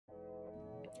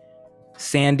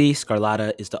Sandee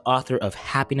Sgarlata is the author of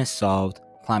Happiness Solved,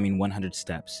 Climbing 100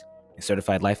 Steps, a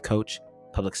certified life coach,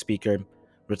 public speaker,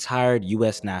 retired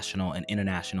U.S. national and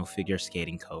international figure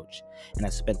skating coach, and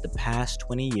has spent the past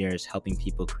 20 years helping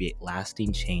people create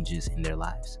lasting changes in their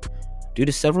lives. Due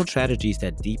to several tragedies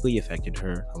that deeply affected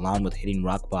her, along with hitting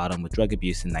rock bottom with drug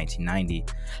abuse in 1990,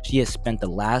 she has spent the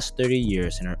last 30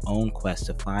 years in her own quest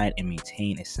to find and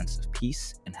maintain a sense of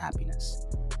peace and happiness.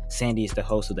 Sandee is the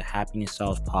host of the Happiness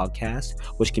Solved podcast,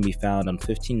 which can be found on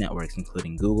 15 networks,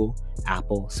 including Google,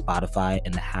 Apple, Spotify,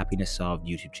 and the Happiness Solved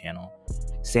YouTube channel.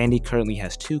 Sandee currently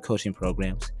has 2 coaching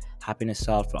programs, Happiness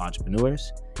Solved for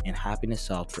Entrepreneurs and Happiness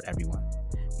Solved for Everyone.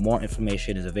 More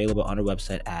information is available on our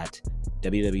website at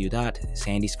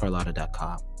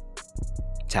www.sandeesgarlata.com.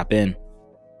 Tap in.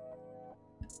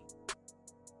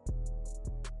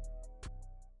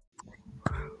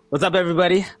 What's up,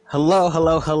 everybody?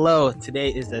 Hello. Today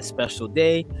is a special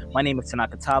day. My name is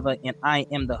Tanaka Tava, and I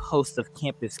am the host of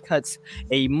Campus Cuts,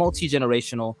 a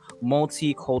multi-generational,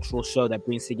 multicultural show that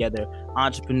brings together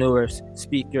entrepreneurs,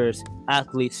 speakers,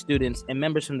 athletes, students, and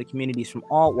members from the communities from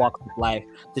all walks of life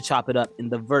to chop it up in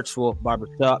the virtual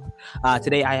barbershop.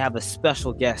 Today, I have a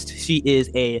special guest. She is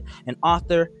an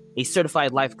author, a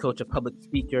certified life coach, a public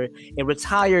speaker, a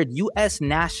retired U.S.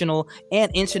 national and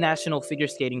international figure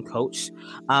skating coach,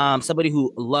 somebody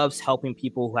who loves helping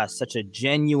people, who has such a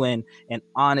genuine and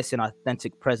honest and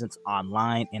authentic presence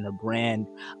online and a brand.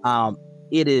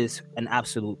 It is an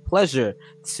absolute pleasure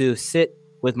to sit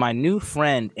with my new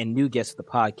friend and new guest of the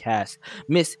podcast,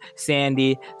 Miss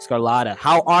Sandee Sgarlata.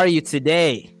 How are you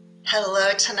today?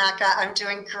 Hello, Tanaka. I'm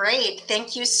doing great.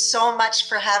 Thank you so much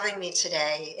for having me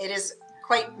today. It is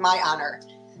quite my honor,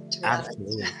 to be honest.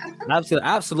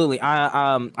 Absolutely.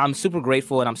 I'm super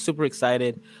grateful and I'm super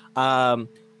excited.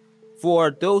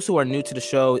 For those who are new to the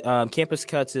show, Campus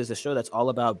Cuts is a show that's all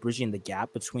about bridging the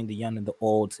gap between the young and the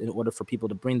old in order for people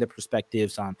to bring their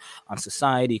perspectives on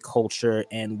society, culture,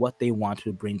 and what they want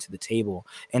to bring to the table.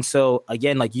 And so,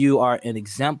 again, like, you are an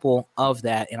example of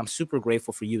that, and I'm super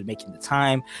grateful for you making the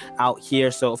time out here.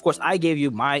 So, of course, I gave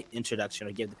you my introduction,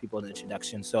 or gave the people an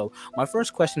introduction. So my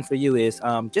first question for you is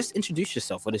just introduce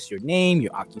yourself. What is your name,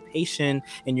 your occupation,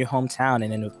 and your hometown?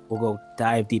 And then we'll go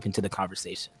dive deep into the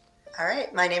conversation. All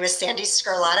right. My name is Sandee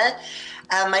Sgarlata.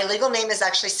 My legal name is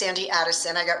actually Sandee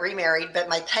Addison. I got remarried, but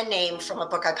my pen name from a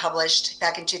book I published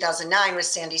back in 2009 was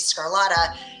Sandee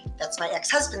Sgarlata. That's my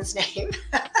ex-husband's name.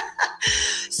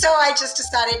 So I just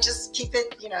decided just keep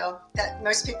it, that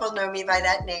most people know me by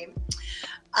that name.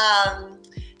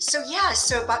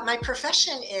 But my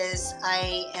profession is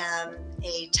I am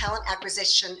a talent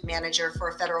acquisition manager for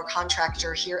a federal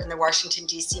contractor here in the Washington,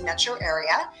 D.C. metro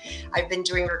area. I've been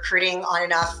doing recruiting on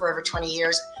and off for over 20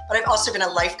 years, but I've also been a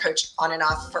life coach on and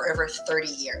off for over 30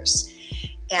 years.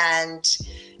 And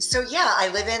so, I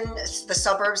live in the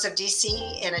suburbs of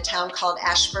D.C. in a town called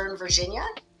Ashburn, Virginia.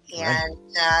 And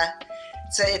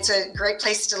it's a great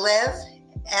place to live.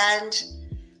 And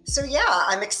so,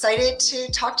 I'm excited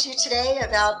to talk to you today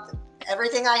about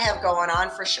everything I have going on,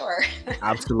 for sure.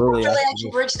 Absolutely. Hopefully I can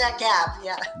bridge that gap.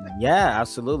 Yeah,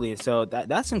 absolutely. So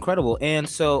that's incredible. And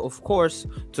so, of course,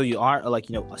 so you are a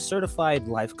certified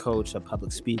life coach, a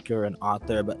public speaker, an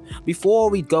author. But before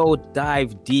we go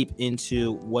dive deep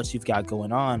into what you've got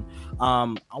going on,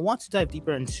 I want to dive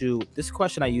deeper into this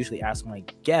question I usually ask my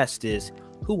guest is,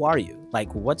 who are you?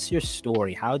 Like, what's your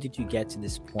story? How did you get to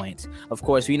this point? Of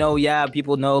course, we know,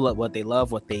 people know what they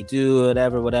love, what they do,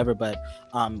 whatever. But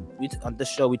on this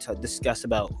show, we discuss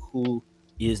about who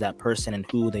is that person and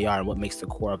who they are and what makes the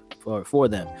core for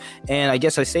them. And I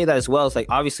guess I say that as well. It's like,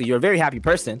 obviously, you're a very happy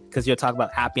person because you're talking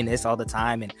about happiness all the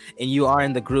time. And you are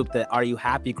in the group, the Are You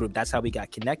Happy group. That's how we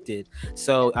got connected.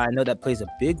 So I know that plays a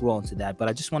big role into that. But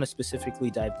I just want to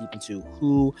specifically dive deep into,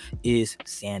 who is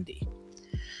Sandee?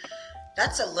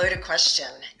 That's a loaded question.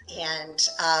 And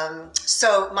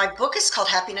so my book is called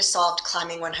Happiness Solved,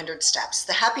 Climbing 100 Steps.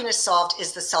 The happiness solved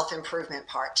is the self-improvement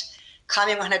part.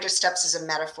 Climbing 100 steps is a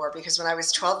metaphor because when I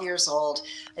was 12 years old,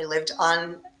 I lived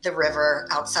on the river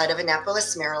outside of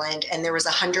Annapolis, Maryland, and there was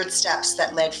 100 steps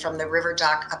that led from the river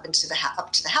dock up to the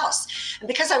house. And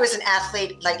because I was an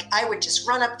athlete, I would just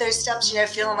run up those steps,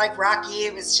 feeling like Rocky.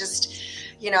 It was just,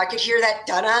 I could hear that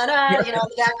da-da-da, in the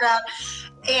background.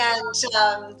 And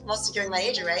I'm also giving my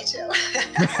age away too.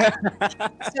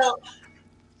 So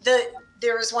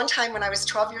there was one time when I was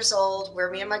 12 years old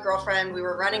where me and my girlfriend, we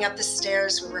were running up the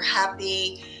stairs. We were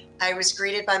happy. I was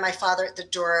greeted by my father at the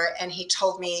door, and he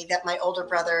told me that my older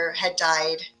brother had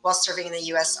died while serving in the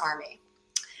U.S. Army.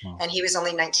 Wow. And he was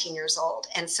only 19 years old.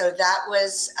 And so that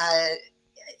was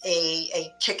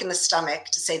a kick in the stomach,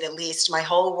 to say the least. My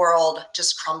whole world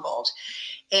just crumbled.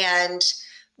 And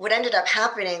what ended up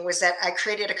happening was that I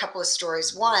created a couple of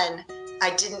stories. One,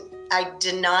 I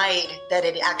denied that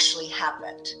it actually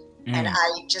happened. And I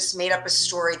just made up a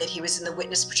story that he was in the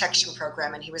witness protection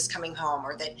program and he was coming home,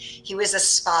 or that he was a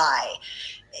spy,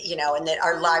 and that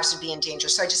our lives would be in danger.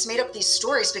 So I just made up these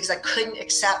stories because I couldn't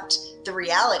accept the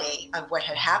reality of what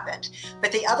had happened.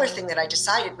 But the other thing that I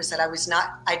decided was that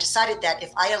I decided that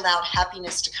if I allowed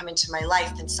happiness to come into my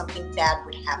life, then something bad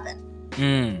would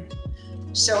happen.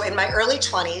 So in my early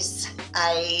 20s,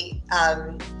 I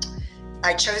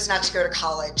chose not to go to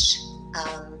college.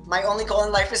 My only goal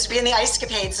in life was to be in the Ice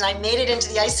Capades, and I made it into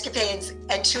the Ice Capades.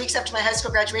 And 2 weeks after my high school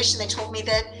graduation, they told me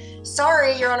that,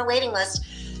 sorry, you're on a waiting list.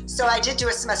 So I did do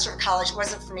a semester of college. It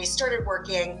wasn't for me. Started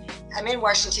working. I'm in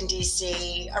Washington,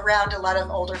 D.C., around a lot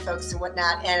of older folks and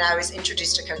whatnot, and I was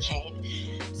introduced to cocaine.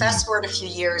 Fast forward a few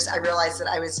years, I realized that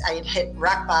I had hit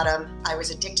rock bottom. I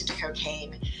was addicted to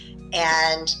cocaine,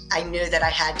 and I knew that I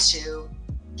had to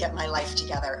get my life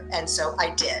together. And so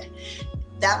I did.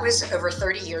 That was over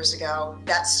 30 years ago.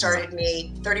 That started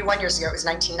me 31 years ago. It was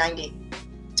 1990.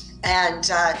 And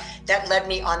that led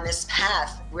me on this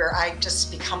path where I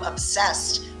just become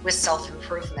obsessed with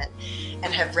self-improvement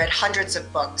and have read hundreds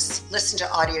of books, listened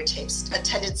to audio tapes,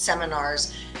 attended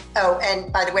seminars. Oh,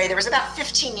 and by the way, there was about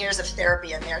 15 years of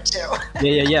therapy in there too.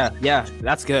 Yeah.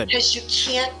 That's good. Because you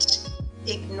can't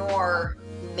ignore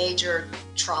major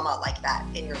trauma like that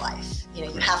in your life. You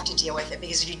have to deal with it,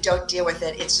 because if you don't deal with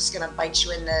it, it's just going to bite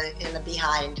you in the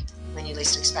behind when you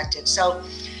least expect it. So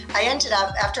I ended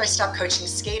up, after I stopped coaching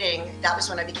skating, that was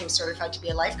when I became certified to be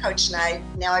a life coach.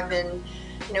 And now I've been,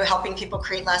 helping people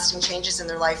create lasting changes in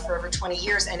their life for over 20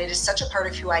 years. And it is such a part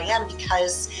of who I am,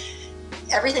 because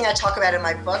everything I talk about in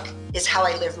my book is how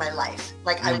I live my life.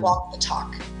 Like I walk the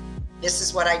talk. This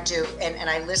is what I do. And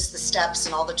I list the steps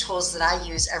and all the tools that I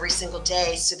use every single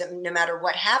day, so that no matter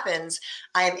what happens,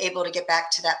 I am able to get back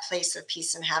to that place of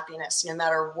peace and happiness, no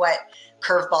matter what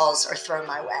curveballs are thrown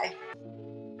my way.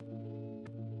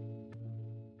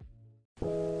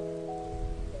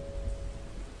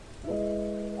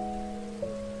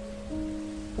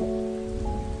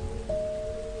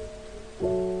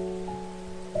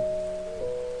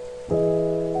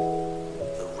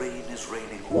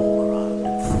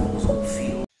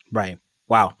 Right.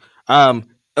 Wow.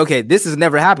 Okay, this has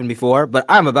never happened before, but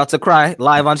I'm about to cry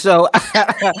live on show.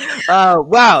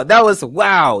 Wow,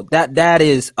 that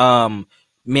is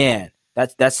man,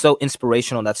 that's so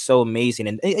inspirational. That's so amazing.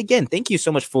 And again, thank you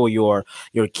so much for your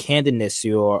candidness,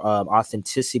 your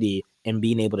authenticity, and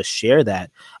being able to share that.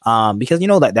 Because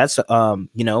that's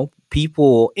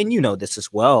people, and this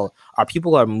as well, are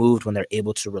people are moved when they're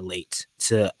able to relate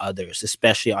to others,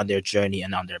 especially on their journey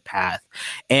and on their path.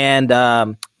 And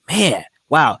man,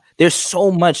 wow, there's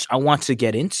so much I want to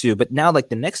get into, but now the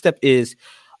next step is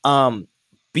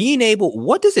being able,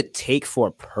 what does it take for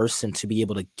a person to be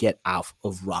able to get out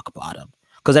of rock bottom?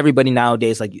 Because everybody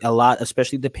nowadays, a lot,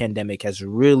 especially the pandemic, has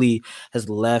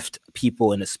left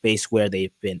people in a space where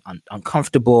they've been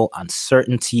uncomfortable,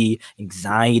 uncertainty,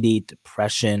 anxiety,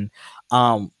 depression.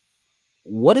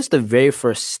 What is the very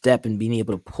first step in being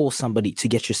able to pull somebody to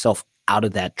get yourself out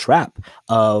of that trap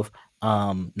of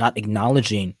not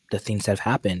acknowledging the things that have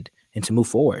happened and to move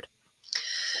forward?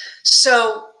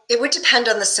 So it would depend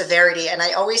on the severity. And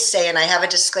I always say, and I have a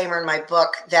disclaimer in my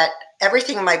book, that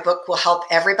everything in my book will help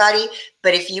everybody.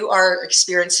 But if you are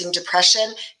experiencing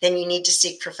depression, then you need to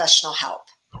seek professional help.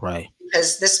 Right.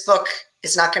 Because this book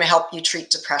is not going to help you treat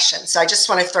depression. So I just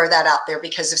want to throw that out there,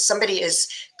 because if somebody is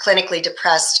clinically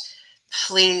depressed,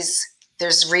 please,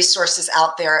 there's resources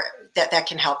out there that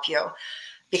can help you,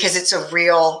 because it's a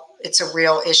real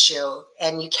issue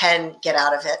and you can get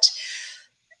out of it.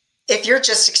 If you're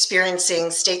just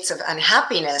experiencing states of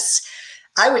unhappiness,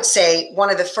 I would say one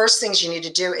of the first things you need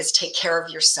to do is take care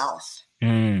of yourself.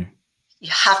 You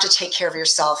have to take care of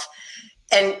yourself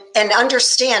and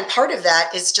understand part of that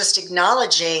is just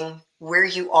acknowledging where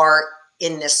you are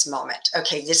in this moment.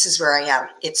 Okay, this is where I am.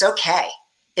 It's okay.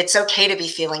 It's okay to be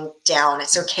feeling down.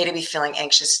 It's okay to be feeling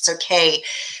anxious. It's okay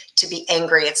to be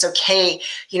angry. It's okay.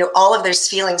 All of those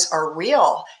feelings are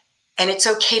real, and it's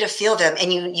okay to feel them,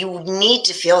 and you need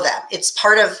to feel them. It's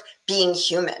part of being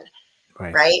human,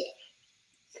 right?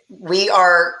 We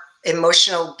are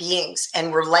emotional beings,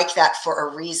 and we're like that for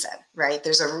a reason, right?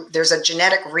 There's a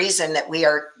genetic reason that we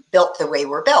are built the way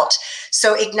we're built.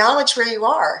 So acknowledge where you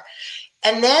are.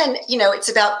 And then, it's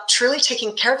about truly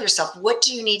taking care of yourself. What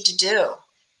do you need to do?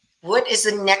 What is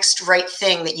the next right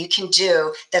thing that you can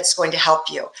do that's going to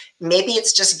help you? Maybe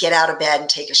it's just get out of bed and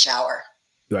take a shower.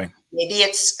 Right. Maybe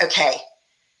it's, okay,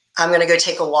 I'm going to go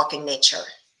take a walk in nature,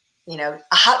 a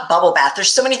hot bubble bath.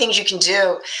 There's so many things you can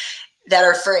do that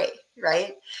are free,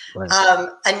 right?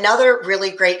 Another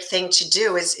really great thing to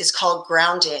do is called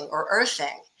grounding or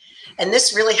earthing. And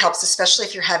this really helps, especially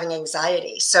if you're having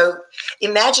anxiety. So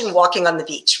imagine walking on the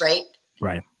beach, right?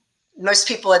 Right. Most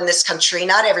people in this country,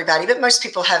 not everybody, but most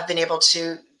people have been able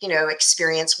to,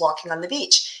 experience walking on the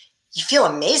beach. You feel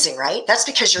amazing, right? That's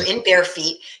because you're in bare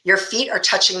feet. Your feet are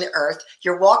touching the earth.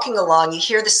 You're walking along. You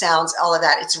hear the sounds, all of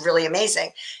that. It's really amazing.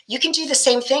 You can do the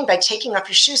same thing by taking off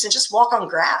your shoes and just walk on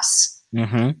grass.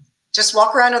 Mm-hmm. Just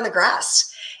walk around on the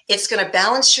grass. It's going to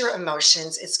balance your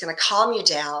emotions. It's going to calm you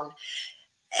down.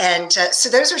 And so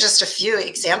those are just a few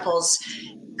examples.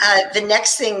 The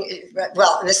next thing,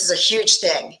 well, and this is a huge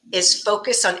thing, is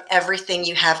focus on everything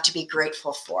you have to be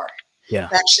grateful for. Yeah.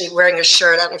 I'm actually wearing a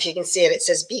shirt. I don't know if you can see it. It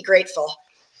says, be grateful.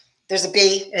 There's a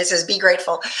B and it says, be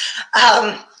grateful.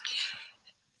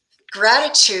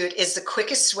 Gratitude is the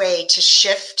quickest way to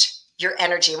shift your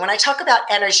energy. When I talk about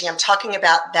energy, I'm talking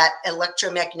about that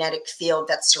electromagnetic field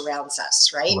that surrounds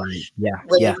us, right?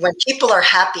 Yeah. When people are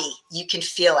happy, you can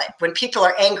feel it. When people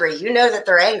are angry, you know that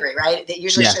they're angry, right? That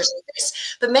usually shows their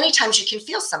face. But many times you can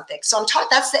feel something. So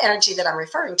that's the energy that I'm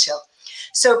referring to.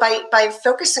 So by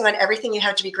focusing on everything you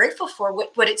have to be grateful for,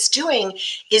 what it's doing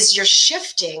is you're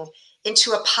shifting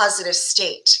into a positive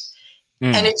state.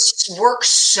 And it works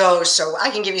so. I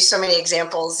can give you so many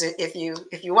examples if you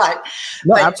want.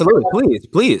 No, absolutely.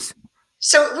 Please.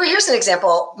 So here's an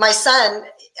example. My son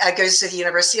goes to the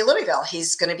University of Louisville.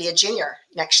 He's going to be a junior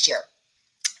next year.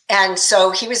 And so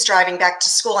he was driving back to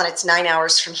school, and it's 9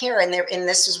 hours from here. And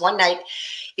this was one night.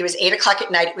 It was 8 o'clock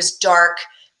at night. It was dark.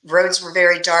 Roads were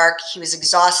very dark. He was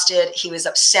exhausted. He was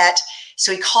upset.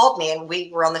 So he called me, and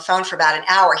we were on the phone for about an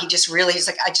hour. He's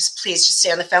like, please just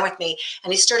stay on the phone with me.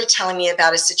 And he started telling me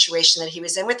about a situation that he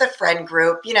was in with a friend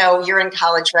group. You're in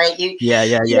college, right? You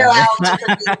know how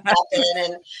different things happen.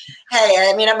 And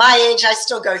hey, I mean, at my age, I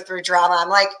still go through drama. I'm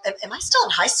like, am I still in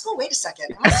high school? Wait a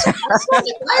second. Am I still in high school?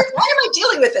 Like, why am I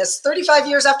dealing with this 35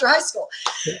 years after high school?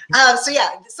 So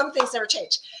yeah, some things never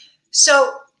change.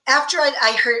 So after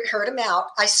I heard him out,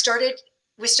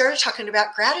 we started talking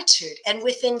about gratitude, and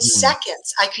within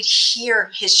seconds, I could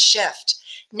hear his shift.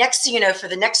 Next thing you know, for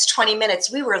the next 20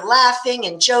 minutes, we were laughing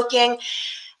and joking.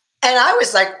 And I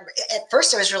was like, at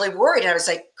first I was really worried. I was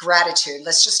like, gratitude.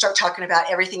 Let's just start talking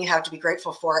about everything you have to be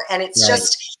grateful for. And it's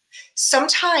just,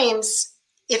 sometimes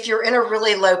if you're in a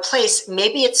really low place,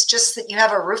 maybe it's just that you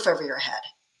have a roof over your head.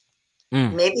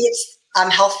 Maybe it's,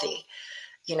 I'm healthy.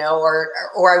 Or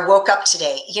I woke up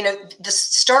today,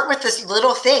 start with the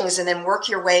little things and then work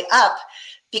your way up,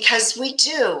 because we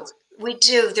do.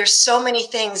 There's so many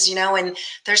things, and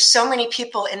there's so many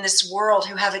people in this world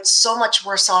who have it so much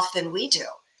worse off than we do.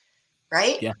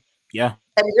 Right. Yeah.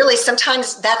 And really,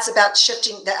 sometimes that's about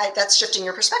shifting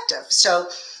your perspective. So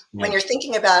when you're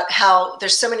thinking about how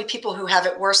there's so many people who have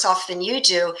it worse off than you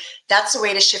do, that's a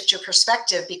way to shift your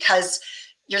perspective, because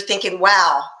you're thinking,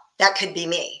 wow, that could be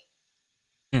me.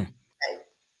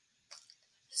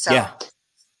 So,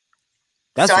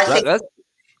 those are the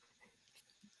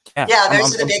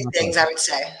big things I would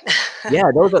say.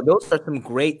 those are some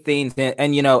great things,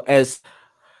 and as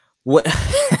what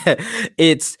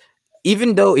it's,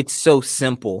 even though it's so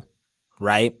simple,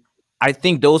 right? I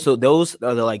think those are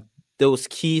like those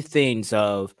key things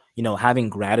of having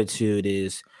gratitude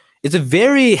is a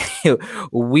very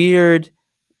weird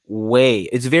way.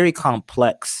 It's very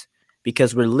complex,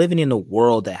 because we're living in a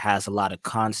world that has a lot of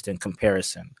constant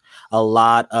comparison, a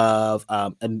lot of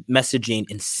messaging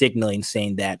and signaling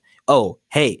saying that, oh,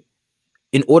 hey,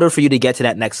 in order for you to get to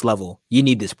that next level, you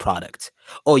need this product.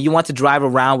 Oh, you want to drive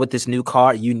around with this new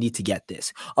car? You need to get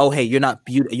this. Oh, hey, you're not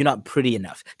pretty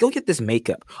enough. Go get this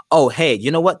makeup. Oh, hey, you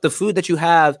know what? The food that you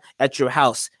have at your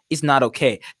house is not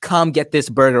okay. Come get this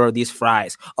burger or these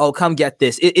fries. Oh, come get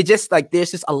this. It just like,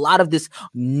 there's just a lot of this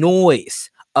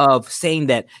noise of saying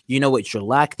that, what, you're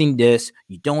lacking this,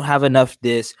 you don't have enough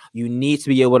this, you need to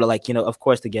be able to, of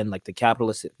course, again, like the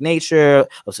capitalistic nature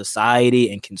of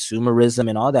society and consumerism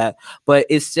and all that. But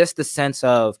it's just the sense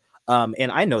of,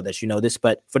 and I know that you know this,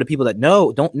 but for the people that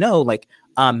don't know,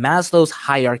 Maslow's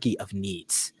hierarchy of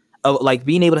needs, of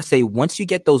being able to say, once you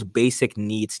get those basic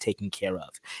needs taken care of,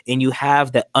 and you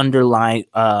have that underlying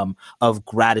of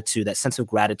gratitude, that sense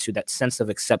of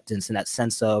acceptance, and that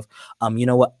sense of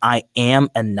what, I am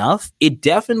enough, it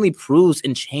definitely proves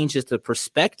and changes the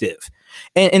perspective.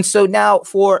 And so now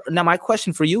my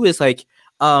question for you is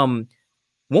what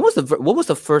was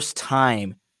the first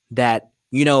time that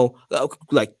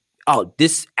oh,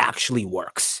 this actually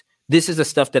works? This is the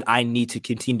stuff that I need to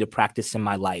continue to practice in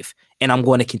my life, and I'm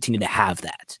going to continue to have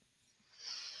that.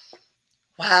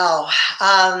 Wow.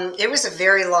 It was a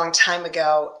very long time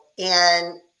ago,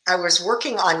 and I was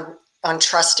working on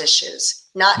trust issues,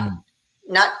 Mm.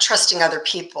 not trusting other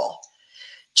people,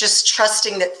 just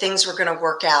trusting that things were going to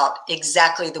work out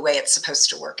exactly the way it's supposed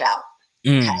to work out.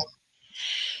 Mm.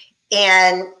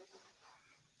 And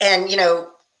you know,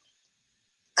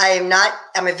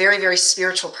 I'm a very, very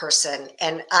spiritual person,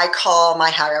 and I call my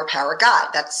higher power God.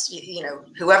 That's,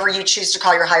 whoever you choose to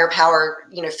call your higher power,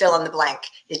 fill in the blank.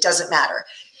 It doesn't matter.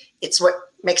 It's what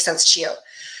makes sense to you.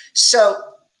 So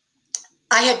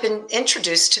I had been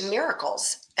introduced to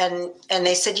miracles, and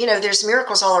they said, there's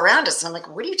miracles all around us. And I'm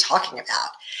like, what are you talking about?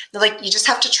 They're like, you just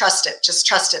have to trust it. Just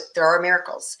trust it. There are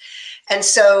miracles. And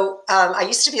so I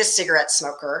used to be a cigarette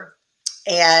smoker,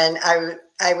 and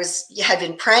had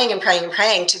been praying and praying and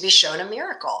praying to be shown a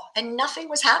miracle, and nothing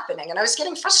was happening. And I was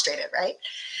getting frustrated, right?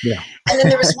 Yeah. And then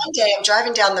there was one day I'm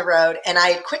driving down the road, and I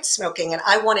had quit smoking, and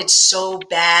I wanted so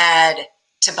bad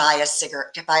to buy a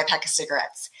pack of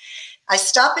cigarettes. I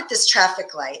stop at this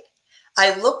traffic light.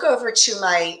 I look over to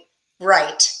my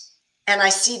right, and I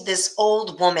see this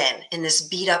old woman in this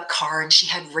beat up car, and she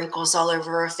had wrinkles all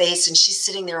over her face, and she's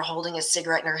sitting there holding a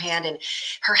cigarette in her hand, and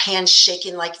her hand's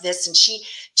shaking like this. And she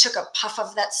took a puff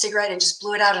of that cigarette and just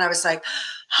blew it out. And I was like,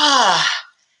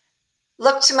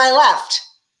 look to my left.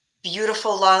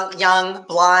 Beautiful, long, young,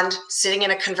 blonde, sitting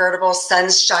in a convertible,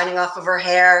 sun's shining off of her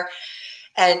hair.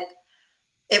 And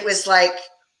it was like,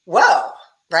 whoa,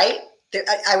 right?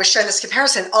 I was showing this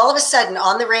comparison. All of a sudden,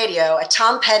 on the radio, a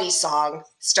Tom Petty song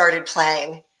started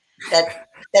playing that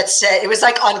said, it was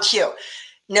like on cue.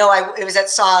 It was that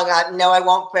song, No, I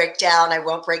Won't Break Down. I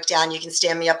won't break down. You can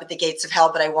stand me up at the gates of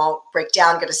hell, but I won't break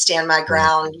down. Going to stand my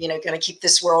ground, going to keep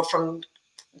this world from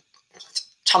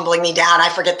tumbling me down. I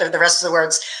forget the rest of the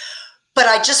words. But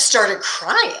I just started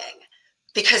crying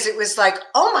because it was like,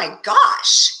 oh my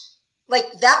gosh, like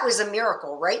that was a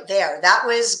miracle right there. That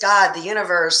was God, the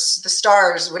universe, the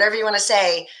stars, whatever you want to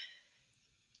say,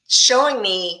 showing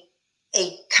me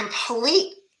a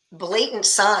complete blatant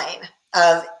sign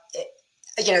of,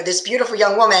 this beautiful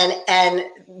young woman and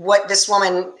what this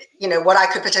woman, what I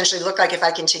could potentially look like if I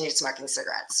continued smoking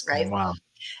cigarettes. Right. Wow.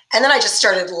 And then I just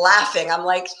started laughing. I'm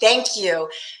like, thank you.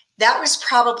 That was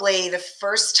probably the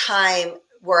first time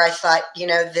where I thought,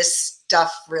 this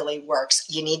stuff really works.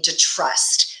 You need to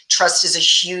trust. Trust is a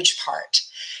huge part,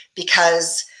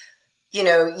 because, you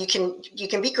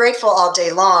can be grateful all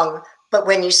day long, but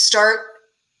when you start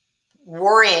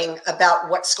worrying about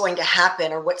what's going to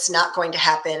happen or what's not going to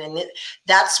happen, and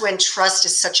that's when trust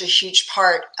is such a huge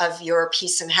part of your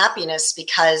peace and happiness,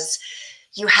 because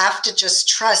you have to just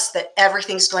trust that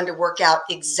everything's going to work out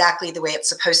exactly the way it's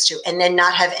supposed to, and then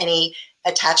not have any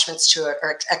attachments to it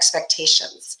or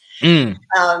expectations. Mm.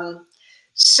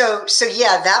 So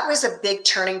yeah, that was a big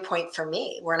turning point for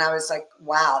me when I was like,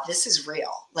 wow, this is real.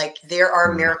 Like, there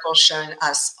are miracles shown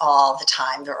us all the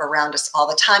time. They're around us all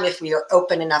the time if we are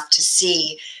open enough to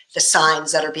see the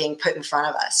signs that are being put in front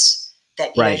of us,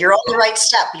 that, you're on the right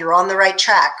step, you're on the right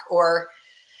track, or,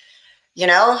 you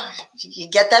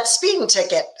get that speeding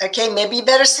ticket. Okay, maybe you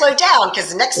better slow down,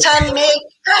 because the next time you may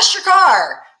crash your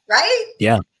car, right?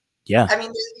 Yeah. Yeah. I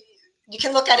mean, you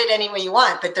can look at it any way you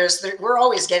want, but we're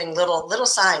always getting little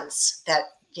signs that,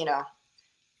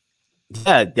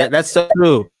 Yeah, that's so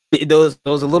true. Those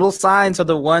little signs are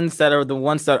the ones that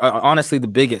are honestly the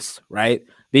biggest, right?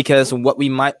 Because what we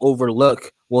might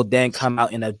overlook will then come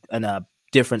out in a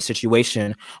different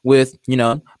situation with,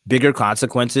 bigger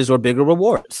consequences or bigger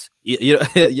rewards.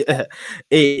 It's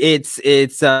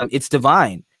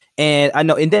divine. And I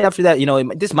know, and then after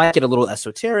that, this might get a little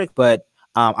esoteric, but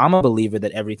I'm a believer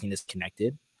that everything is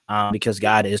connected. Because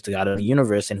God is the God of the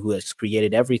universe and who has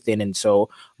created everything. And so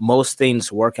most things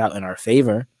work out in our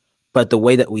favor. But the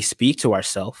way that we speak to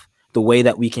ourselves, the way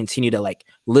that we continue to, like,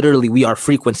 literally, we are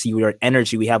frequency, we are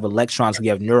energy, we have electrons, we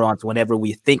have neurons. Whenever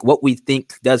we think, what we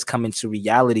think does come into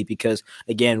reality, because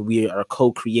again, we are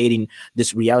co-creating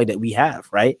this reality that we have,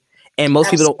 right? And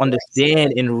most people don't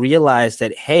understand and realize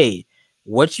that, hey,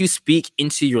 what you speak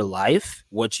into your life,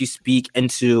 what you speak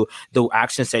into the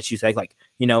actions that you take, like,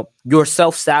 your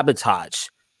self-sabotage.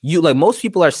 Most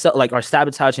people are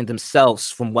sabotaging themselves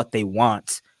from what they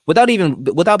want without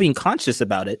being conscious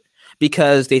about it,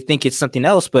 because they think it's something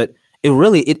else. But it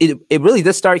really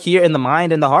does start here in the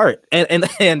mind and the heart.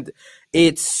 And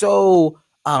it's so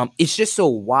it's just so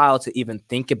wild to even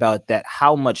think about that,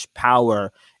 how much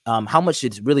power, how much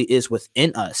it really is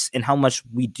within us, and how much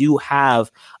we do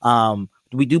have,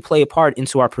 we do play a part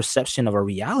into our perception of our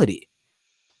reality.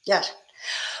 Yeah.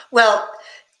 Well,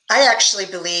 I actually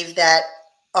believe that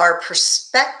our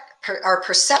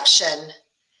perception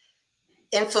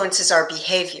influences our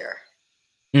behavior.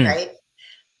 Mm. right?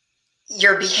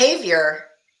 Your behavior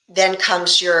then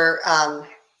comes your,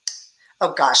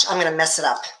 oh gosh, I'm going to mess it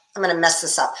up. I'm going to mess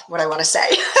this up, what I want to say.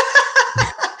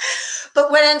 But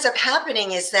what ends up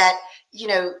happening is that, you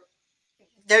know,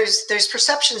 those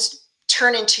perceptions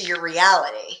turn into your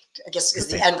reality, I guess, is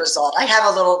the Right. end result. I have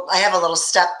a little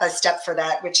step by step for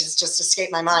that, which is just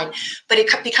escaped my mind, but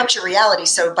it becomes your reality.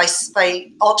 So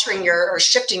by altering or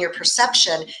shifting your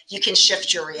perception, you can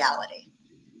shift your reality,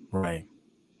 Right.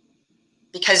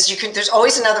 because there's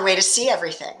always another way to see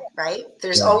everything, right?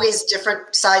 There's Yeah. always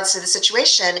different sides to the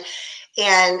situation.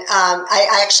 And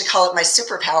I actually call it my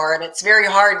superpower. And it's very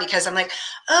hard because I'm like,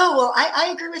 oh, well, I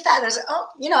agree with that. And I was like, oh,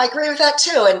 I agree with that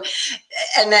too.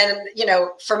 And then,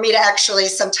 for me to actually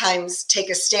sometimes take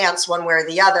a stance one way or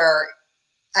the other,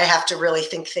 I have to really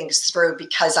think things through,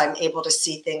 because I'm able to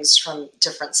see things from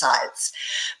different sides.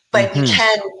 But Mm-hmm.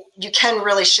 you can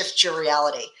really shift your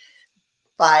reality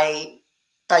by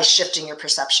shifting your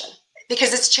perception,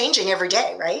 because it's changing every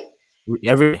day, right?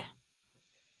 Every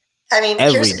I mean,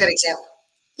 here's every a good day. example.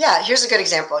 Yeah, here's a good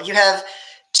example. You have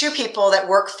two people that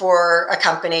work for a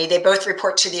company. They both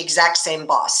report to the exact same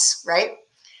boss, right?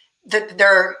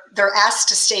 They're asked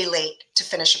to stay late to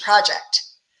finish a project.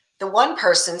 The one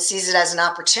person sees it as an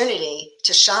opportunity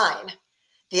to shine.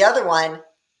 The other one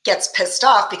gets pissed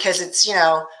off because it's,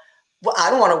 well, I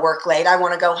don't want to work late. I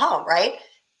want to go home, right?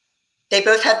 They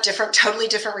both have totally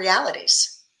different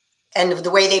realities and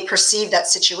the way they perceive that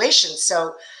situation.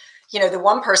 So, the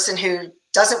one person who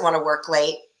doesn't want to work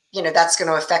late, that's going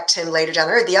to affect him later down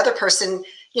the road. The other person,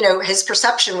 his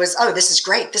perception was, oh, this is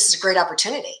great. This is a great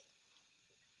opportunity.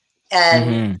 And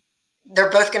Mm-hmm. they're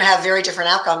both going to have very different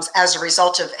outcomes as a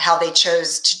result of how they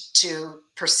chose to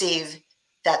perceive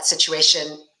that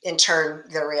situation, in turn,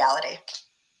 their reality.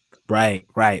 Right,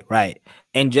 right, right.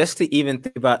 And just to even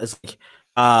think about, it's like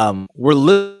we're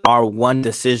literally our one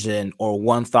decision or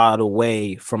one thought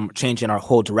away from changing our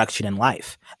whole direction in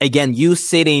life. Again, you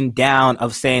sitting down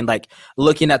of saying, like,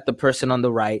 looking at the person on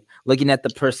the right, looking at the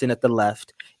person at the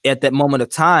left, at that moment of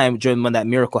time during when that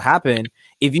miracle happened,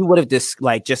 if you would have just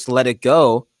let it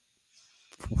go,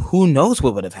 who knows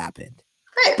what would have happened.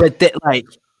 Right. But that, like,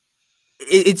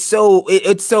 it's so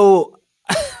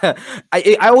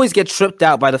I always get tripped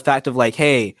out by the fact of, like,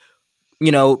 hey,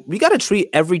 we got to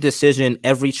treat every decision,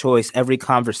 every choice, every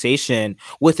conversation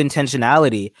with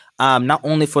intentionality, not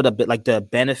only for the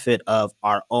benefit of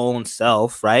our own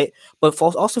self, right, but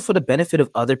also for the benefit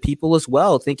of other people as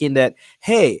well, thinking that,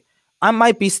 hey, I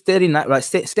might be standing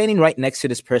right next to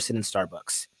this person in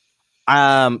Starbucks.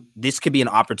 This could be an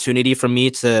opportunity for me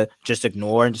to just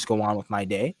ignore and just go on with my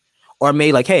day, or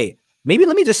maybe, like, hey, maybe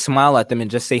let me just smile at them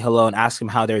and just say hello and ask them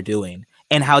how they're doing,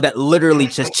 and how that literally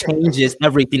just changes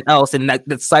everything else, and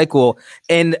that cycle,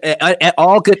 and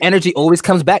all good energy always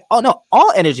comes back. Oh no,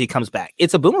 all energy comes back.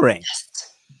 It's a boomerang.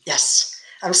 Yes. Yes.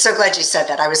 I'm so glad you said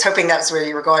that. I was hoping that's where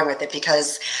you were going with it,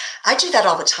 because I do that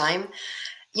all the time.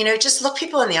 Just look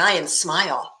people in the eye and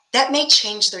smile. That may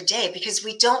change their day, because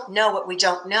we don't know what we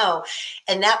don't know.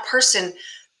 And that person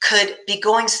could be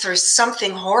going through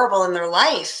something horrible in their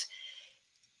life.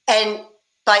 And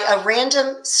by a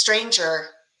random stranger,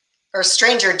 or a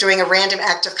stranger doing a random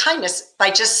act of kindness,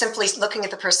 by just simply looking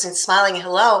at the person, smiling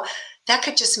hello, that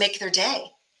could just make their day.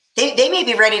 They may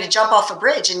be ready to jump off a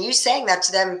bridge, and you saying that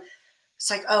to them,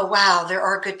 it's like, oh, wow, there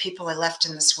are good people I left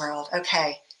in this world.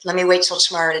 Okay, let me wait till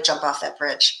tomorrow to jump off that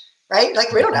bridge, right?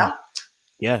 Like, we don't Yeah, know.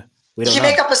 yeah, we You don't can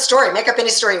make know. up a story, make up any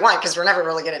story you want, because we're never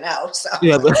really going to know. So,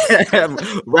 Yeah,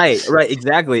 right, right,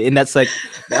 exactly. And that's like,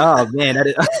 oh man, that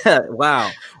is,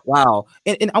 wow, wow.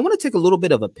 And I want to take a little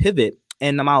bit of a pivot.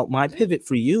 And my pivot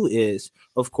for you is,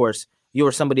 of course, you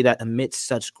are somebody that emits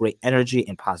such great energy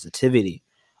and positivity.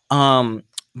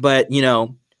 But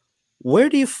where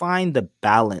do you find the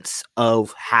balance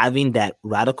of having that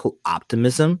radical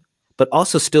optimism, but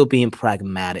also still being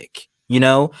pragmatic?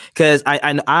 Because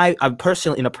I'm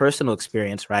personally, in a personal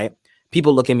experience, right?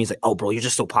 People look at me as like, "Oh, bro, you're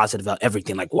just so positive about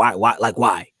everything. Like, why, like,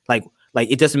 why? Like,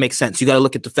 it doesn't make sense. You got to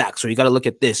look at the facts, or you got to look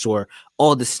at this, or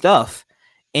all this stuff."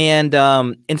 And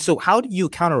so, how do you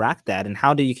counteract that, and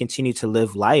how do you continue to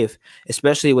live life,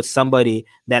 especially with somebody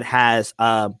that has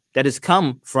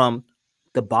come from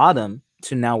the bottom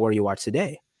to now where you are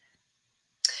today?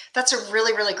 that's a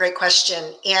really, really great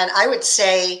question. And I would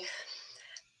say,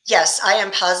 yes, I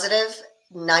am positive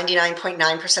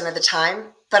 99.9% of the time,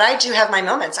 but I do have my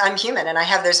moments. I'm human, and I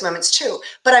have those moments too.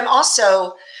 But I'm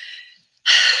also,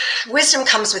 wisdom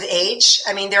comes with age.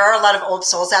 I mean, there are a lot of old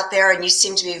souls out there, and you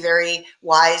seem to be very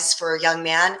wise for a young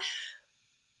man.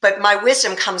 But my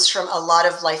wisdom comes from a lot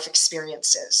of life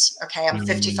experiences. Okay, I'm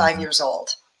 55 Mhm. years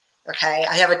old. Okay.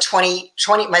 I have a 20,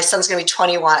 my son's going to be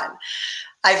 21.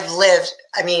 I've lived,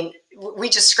 I mean, we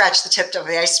just scratched the tip of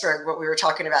the iceberg, what we were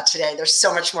talking about today. There's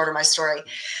so much more to my story.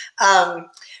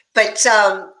 But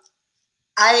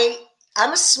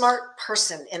I'm a smart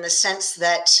person in the sense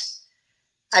that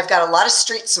I've got a lot of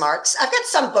street smarts. I've got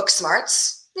some book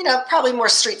smarts, probably more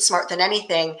street smart than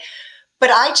anything. But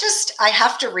I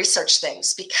have to research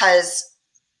things, because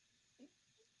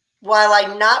while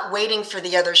I'm not waiting for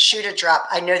the other shoe to drop,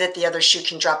 I know that the other shoe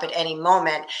can drop at any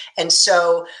moment. And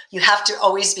so you have to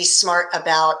always be smart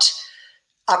about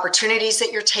opportunities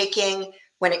that you're taking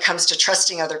when it comes to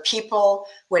trusting other people,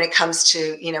 when it comes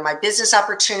to, my business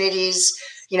opportunities.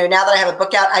 Now that I have a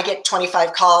book out, I get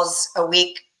 25 calls a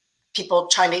week, people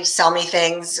trying to sell me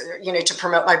things, to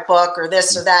promote my book or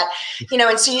this or that,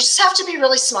 and so you just have to be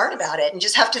really smart about it and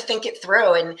just have to think it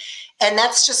through. And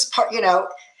that's just part,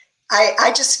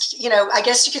 I just, I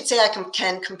guess you could say I can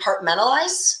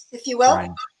compartmentalize, if you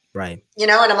will. Right.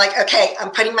 And I'm like, okay,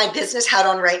 I'm putting my business hat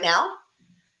on right now.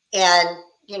 And,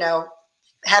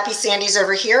 happy Sandee's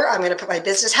over here. I'm going to put my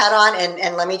business hat on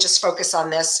and let me just focus on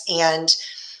this and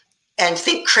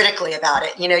think critically about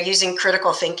it, using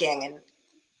critical thinking and,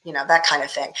 that kind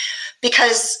of thing.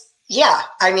 Because, yeah,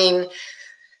 I mean,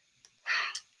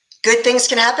 good things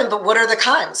can happen, but what are the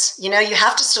cons? You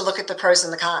have to still look at the pros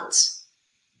and the cons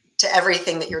to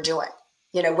everything that you're doing,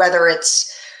 whether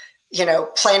it's,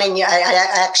 planning. I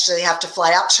actually have to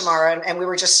fly out tomorrow, and we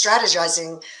were just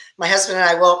strategizing, my husband and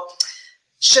I, well,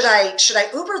 should I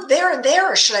Uber there and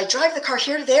there, or should I drive the car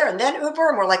here to there and then Uber?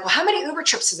 And we're like, well, how many Uber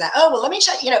trips is that? Oh, well, let me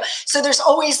check, so there's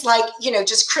always like,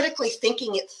 just critically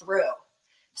thinking it through.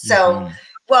 So,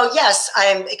 well, yes,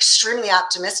 I'm extremely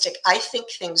optimistic. I think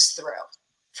things through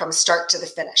from start to the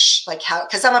finish, like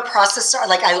because I'm a processor,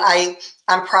 like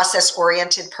I'm process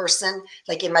oriented person.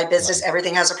 Like in my business,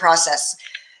 everything has a process.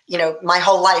 My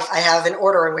whole life I have an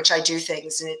order in which I do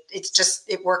things, and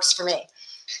it works for me.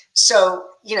 So,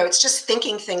 it's just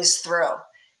thinking things through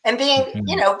and being,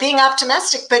 being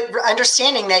optimistic, but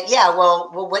understanding that, yeah,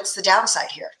 well, what's the downside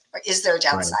here? Or is there a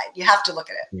downside? You have to look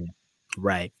at it.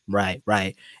 Right.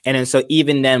 And then so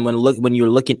even then when you're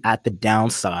looking at the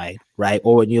downside, right,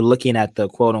 or when you're looking at the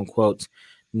quote unquote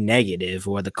negative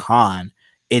or the con,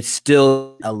 it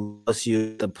still allows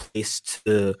you the place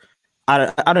to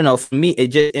I don't know, for me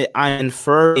I'm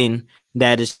inferring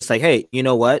that it's just like, hey, you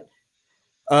know what?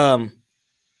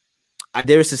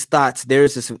 There's this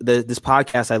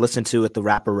podcast I listened to with the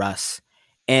rapper Russ,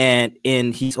 and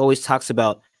he always talks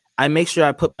about, I make sure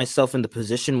I put myself in the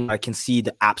position where I can see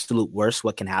the absolute worst,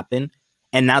 what can happen.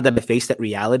 And now that I face that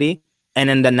reality, and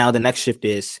then now the next shift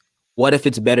is, what if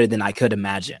it's better than I could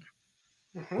imagine?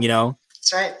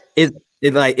 That's right.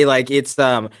 It's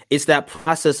that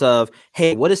process of,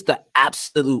 hey, what is the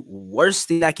absolute worst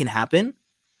thing that can happen?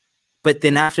 But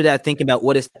then after that, thinking about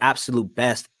what is the absolute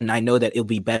best, and I know that it'll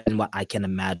be better than what I can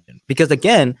imagine. Because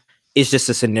again, it's just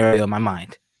a scenario in my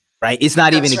mind, right? It's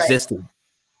not even existing.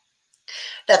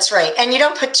 That's right. And you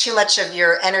don't put too much of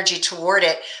your energy toward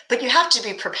it, but you have to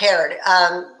be prepared,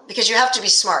 because you have to be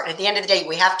smart. At the end of the day,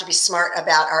 we have to be smart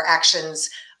about our actions,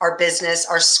 our business,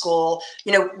 our school,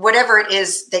 whatever it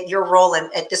is that your role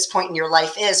at this point in your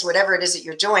life is, whatever it is that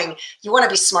you're doing, you want to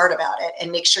be smart about it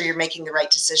and make sure you're making the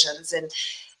right decisions.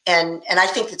 And I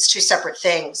think it's two separate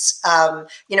things.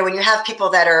 When you have people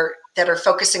that are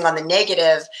focusing on the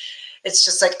negative, it's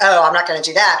just like, oh, I'm not going to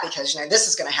do that because, this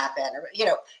is going to happen. Or,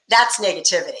 that's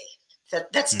negativity.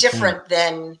 That's different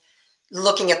than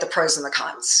looking at the pros and the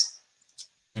cons.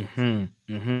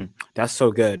 That's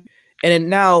so good. And then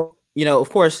now, of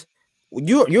course,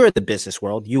 you're in the business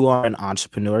world. You are an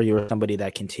entrepreneur. You're somebody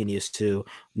that continues to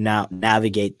now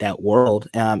navigate that world,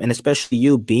 and especially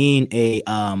you being a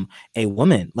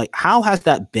woman. Like, how has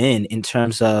that been in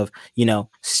terms of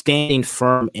standing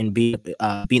firm and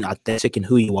being authentic in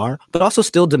who you are, but also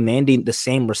still demanding the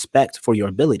same respect for your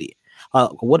ability?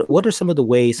 What are some of the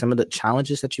ways, some of the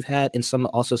challenges that you've had, and some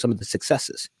of the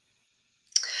successes?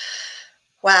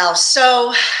 Wow.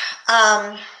 So,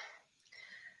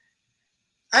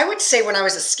 I would say when I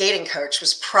was a skating coach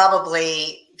was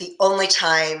probably the only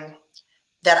time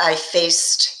that I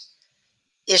faced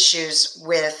issues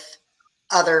with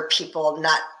other people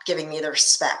not giving me the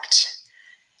respect.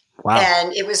 Wow.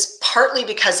 And it was partly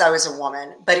because I was a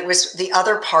woman, but it was the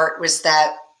other part was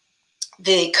that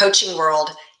the coaching world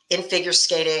in figure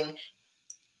skating,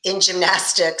 in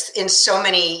gymnastics, in so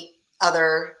many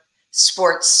other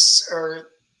sports, or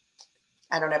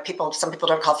I don't know, some people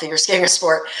don't call figure skating a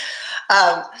sport.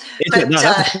 I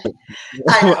know,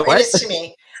 it is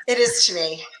to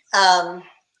me. I'm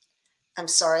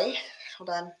sorry. Hold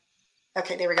on.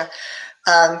 Okay, there we go.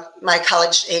 My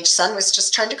college-age son was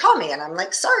just trying to call me, and I'm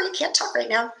like, sorry, you can't talk right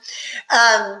now.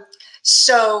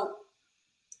 So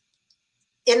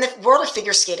in the world of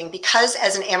figure skating, because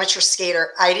as an amateur skater,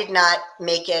 I did not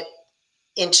make it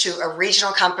into a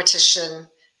regional competition,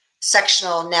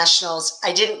 sectional, nationals.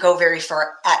 I didn't go very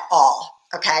far at all.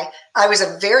 Okay. I was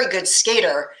a very good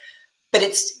skater, but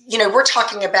it's, we're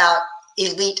talking about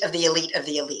elite of the elite of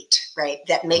the elite, right?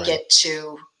 That make it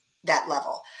to that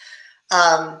level.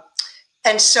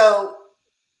 And so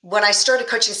when I started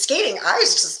coaching skating, I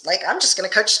was just like, I'm just going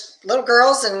to coach little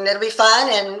girls and it'll be fun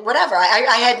and whatever.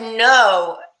 I had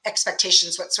no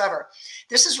expectations whatsoever.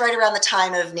 This is right around the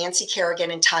time of Nancy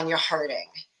Kerrigan and Tanya Harding.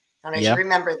 I don't know if you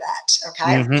remember that,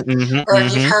 okay? Or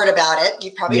if you've heard about it,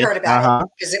 you've probably heard about it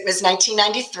because it was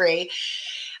 1993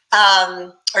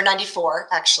 or 94,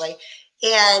 actually.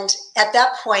 And at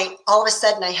that point, all of a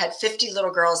sudden, I had 50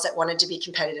 little girls that wanted to be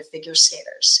competitive figure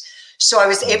skaters. So I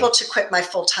was able to quit my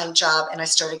full-time job and I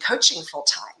started coaching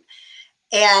full-time.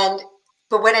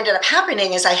 But what ended up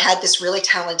happening is I had this really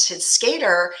talented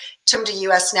skater took him to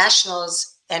U.S.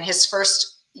 Nationals and his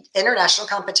first international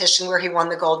competition where he won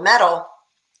the gold medal.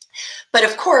 But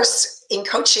of course, in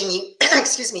coaching,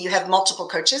 you have multiple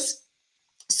coaches.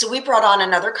 So we brought on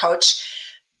another coach,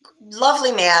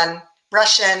 lovely man,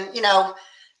 Russian,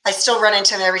 I still run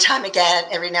into him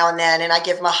every now and then, and I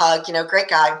give him a hug, great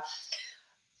guy.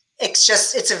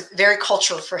 It's a very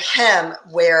cultural for him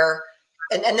where,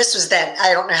 and this was then,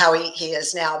 I don't know how he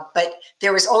is now, but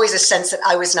there was always a sense that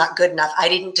I was not good enough. I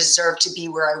didn't deserve to be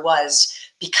where I was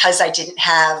because I didn't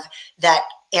have that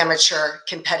amateur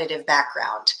competitive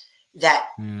background that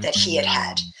he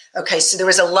had. Okay, so there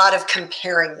was a lot of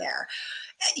comparing there.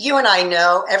 You and I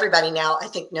know, everybody now I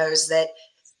think knows that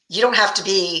you don't have to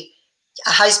be a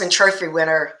Heisman Trophy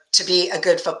winner to be a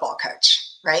good football coach,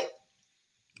 right?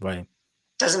 Right.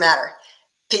 Doesn't matter.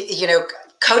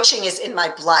 Coaching is in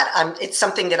my blood. It's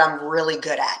something that I'm really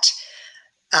good at.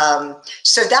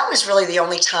 So that was really the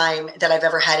only time that I've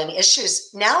ever had any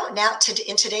issues. Now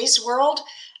in today's world,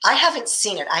 I haven't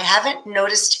seen it. I haven't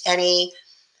noticed any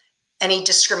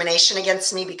discrimination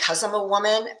against me because I'm a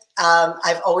woman.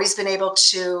 I've always been able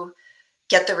to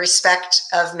get the respect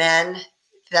of men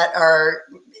that are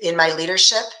in my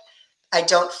leadership. I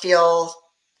don't feel,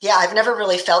 I've never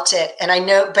really felt it. And I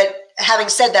know, but having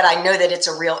said that, I know that it's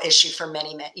a real issue for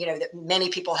many men, that many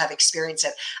people have experienced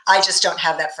it. I just don't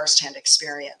have that firsthand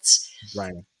experience.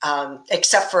 Right.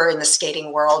 Except for in the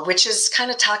skating world, which is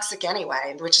kind of toxic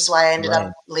anyway, which is why I ended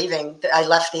up leaving. I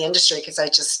left the industry because I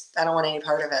don't want any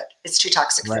part of it. It's too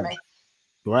toxic for me.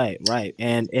 Right.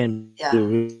 And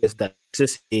is that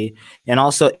toxicity. And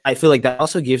also, I feel like that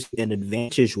also gives you an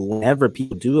advantage whenever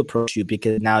people do approach you,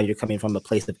 because now you're coming from a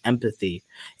place of empathy.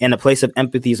 And a place of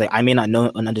empathy is like, I may not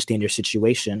know and understand your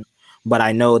situation, but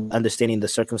I know understanding the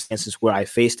circumstances where I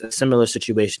faced a similar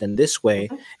situation in this way.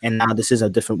 And now this is a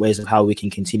different ways of how we can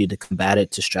continue to combat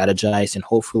it, to strategize, and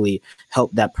hopefully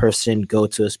help that person go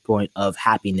to this point of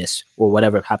happiness or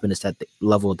whatever happiness at the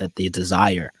level that they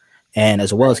desire. And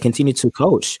as well as continue to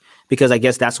coach, because I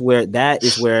guess that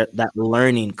is where that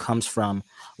learning comes from.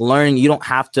 Learning, you don't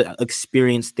have to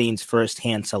experience things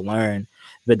firsthand to learn,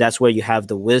 but that's where you have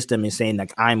the wisdom in saying,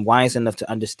 like, I'm wise enough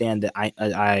to understand that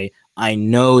I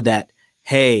know that,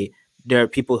 hey, there are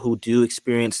people who do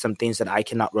experience some things that I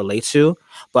cannot relate to,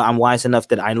 but I'm wise enough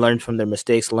that I learn from their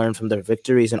mistakes, learn from their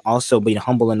victories, and also being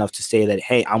humble enough to say that,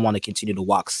 hey, I want to continue to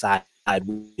walk side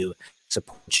with you,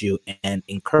 support you, and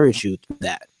encourage you through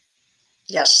that.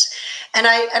 Yes. And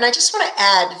I just want to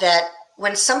add that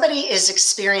when somebody is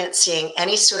experiencing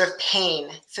any sort of pain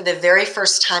for the very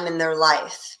first time in their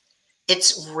life,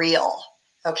 it's real.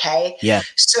 Okay. Yeah.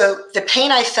 So the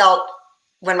pain I felt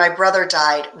when my brother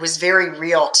died was very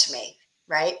real to me.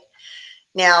 Right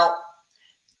now,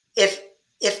 if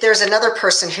there's another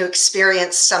person who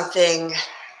experienced something,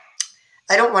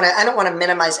 I don't want to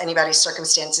minimize anybody's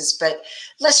circumstances, but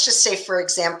let's just say, for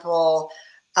example,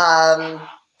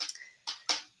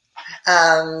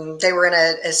 they were in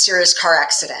a serious car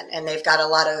accident and they've got a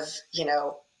lot of,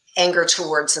 anger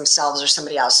towards themselves or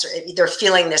somebody else. They're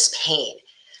feeling this pain.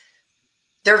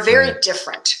 They're very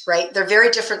different, right? They're very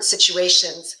different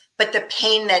situations, but the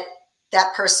pain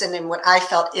that person and what I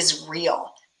felt is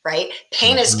real, right?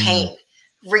 Pain is pain,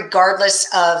 regardless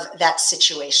of that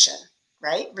situation,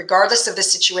 right? Regardless of the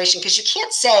situation, because you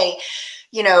can't say,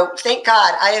 thank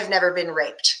God I have never been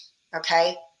raped,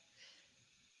 okay?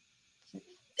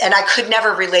 And I could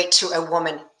never relate to a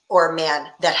woman or a man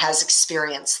that has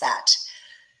experienced that.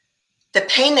 The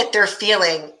pain that they're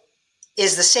feeling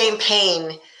is the same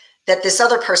pain that this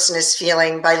other person is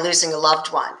feeling by losing a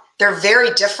loved one. They're very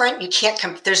different. You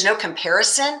can't, there's no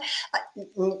comparison.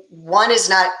 One is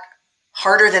not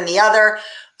harder than the other.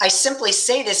 I simply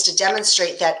say this to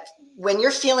demonstrate that when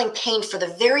you're feeling pain for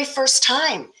the very first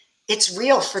time, it's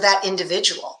real for that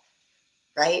individual,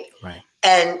 right? Right.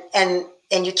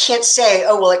 And you can't say,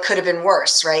 oh, well, it could have been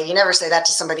worse, right? You never say that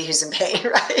to somebody who's in pain,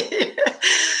 right?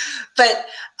 But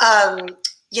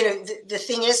you know, the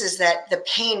thing is that the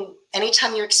pain,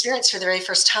 anytime you experience for the very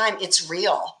first time, it's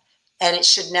real, and it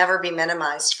should never be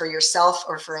minimized for yourself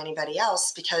or for anybody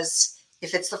else, because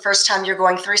if it's the first time you're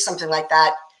going through something like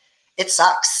that, it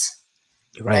sucks,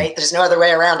 right? There's no other way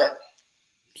around it.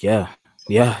 Yeah.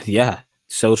 Yeah. Yeah.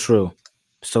 So true.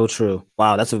 So true.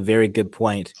 Wow. That's a very good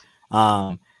point.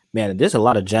 Man, there's a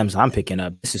lot of gems I'm picking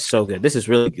up. This is so good. This is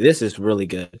really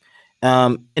good.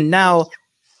 And now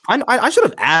I should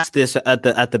have asked this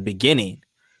at the beginning,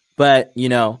 but you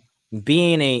know,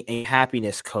 being a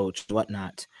happiness coach,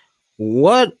 whatnot,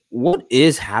 what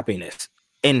is happiness,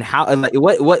 and how, like,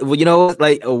 what you know,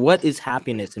 like, what is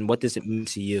happiness and what does it mean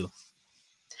to you?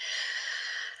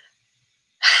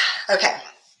 Okay.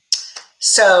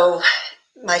 So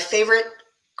my favorite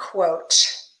quote,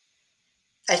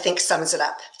 I think, sums it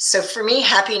up. So for me,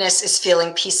 happiness is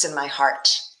feeling peace in my heart.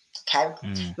 Okay.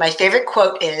 My favorite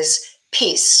quote is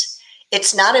peace.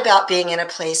 It's not about being in a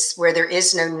place where there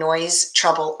is no noise,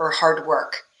 trouble, or hard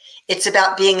work. It's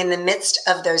about being in the midst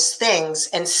of those things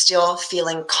and still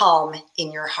feeling calm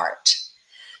in your heart.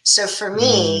 So for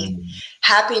me,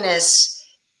 happiness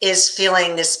is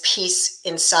feeling this peace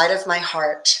inside of my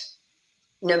heart,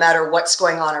 no matter what's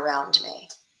going on around me.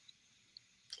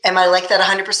 Am I like that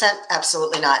 100%?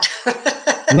 Absolutely not.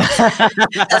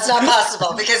 That's not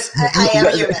possible, because I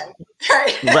am human,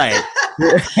 right? Right.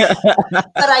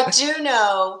 But I do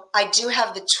know, I do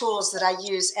have the tools that I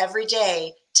use every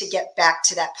day to get back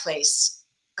to that place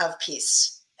of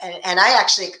peace. And I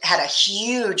actually had a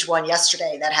huge one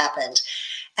yesterday that happened.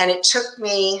 And it took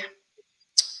me, it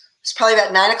was probably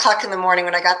about 9 o'clock in the morning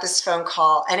when I got this phone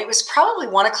call. And it was probably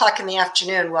 1 o'clock in the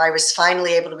afternoon where I was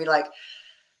finally able to be like,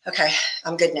 okay,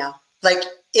 I'm good now. Like,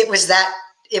 it was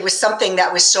something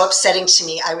that was so upsetting to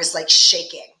me. I was like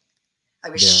shaking. I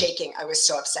was shaking. I was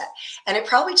so upset. And it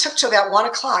probably took to about 1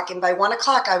 o'clock. And by 1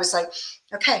 o'clock, I was like,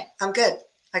 okay, I'm good.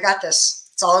 I got this.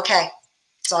 It's all okay.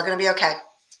 It's all going to be okay.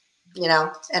 You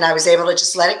know, and I was able to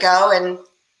just let it go, and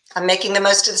I'm making the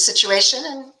most of the situation,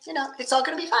 and, you know, it's all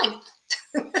going to be fine.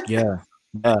 Yeah.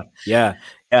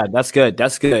 That's good.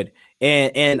 That's good.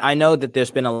 And I know that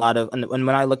there's been a lot of, and when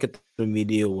I look at the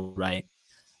media, right,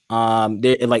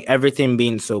 like everything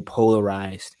being so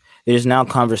polarized, there's now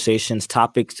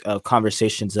topics of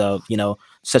conversations of, you know,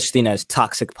 such thing as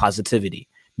toxic positivity,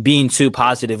 being too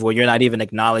positive where you're not even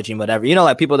acknowledging whatever, you know,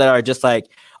 like people that are just like,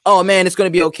 oh man, it's going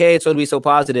to be okay, it's going to be so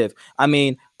positive. I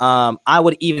mean, I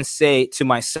would even say to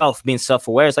myself, being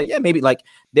self-aware, it's like, yeah, maybe, like,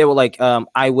 they were like,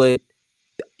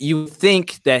 you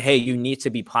think that, hey, you need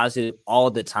to be positive all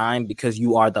the time because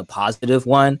you are the positive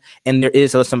one, and there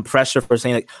is some pressure for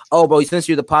saying, like, oh bro, since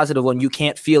you're the positive one, you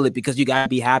can't feel it because you got to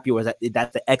be happy, or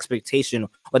that's the expectation,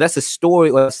 or that's the story,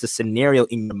 or that's the scenario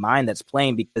in your mind that's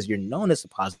playing because you're known as a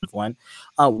positive one.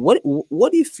 What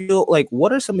do you feel like,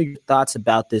 what are some of your thoughts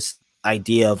about this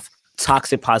idea of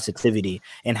toxic positivity,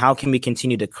 and how can we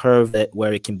continue to curve it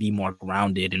where it can be more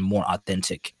grounded and more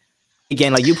authentic?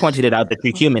 Again, like you pointed it out, that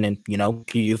you're human, and you know,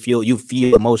 you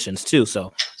feel emotions too.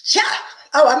 So Yeah.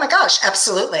 Oh my gosh,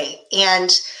 absolutely.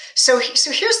 And so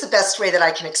here's the best way that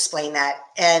I can explain that.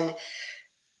 And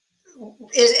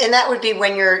that would be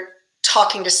when you're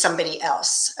talking to somebody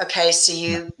else. Okay. So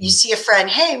you see a friend,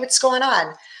 hey, what's going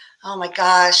on? Oh my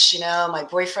gosh, you know, my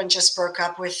boyfriend just broke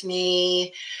up with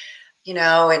me, you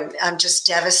know, and I'm just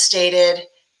devastated.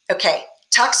 Okay.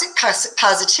 Toxic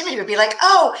positivity would be like,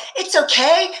 oh, it's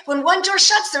okay. When one door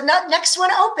shuts, the next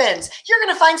one opens. You're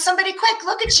going to find somebody quick.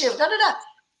 Look at you. Da, da, da.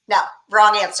 No,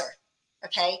 wrong answer.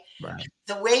 Okay. right.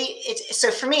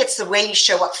 So for me, it's the way you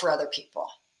show up for other people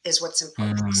is what's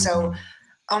important. So,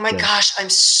 oh my gosh, I'm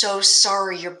so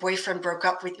sorry your boyfriend broke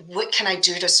up with you. What can I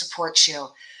do to support you?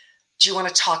 Do you want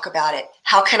to talk about it?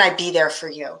 How can I be there for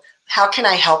you? How can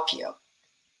I help you?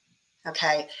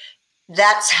 Okay.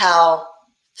 That's how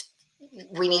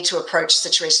we need to approach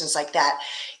situations like that,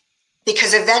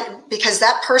 because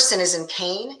that person is in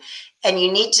pain and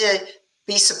you need to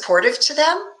be supportive to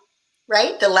them,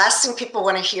 right? The last thing people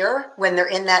want to hear when they're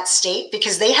in that state,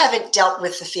 because they haven't dealt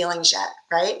with the feelings yet,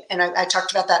 right? And I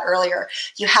talked about that earlier.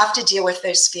 You have to deal with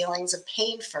those feelings of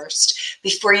pain first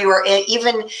before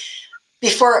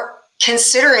before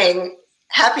considering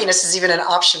happiness is even an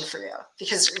option for you,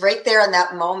 because right there in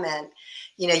that moment,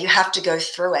 You have to go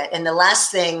through it. And the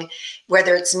last thing,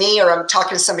 whether it's me or I'm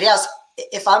talking to somebody else,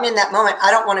 if I'm in that moment,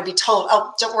 I don't want to be told,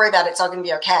 oh, don't worry about it, it's all going to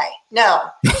be okay. No,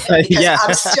 because Yeah.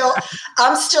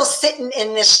 I'm still sitting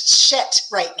in this shit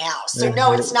right now. So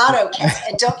no, it's not okay.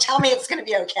 And don't tell me it's going to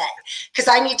be okay, because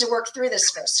I need to work through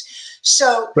this first.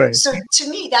 So to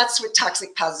me, that's what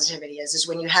toxic positivity is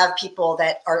when you have people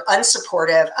that are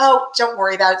unsupportive. Oh, don't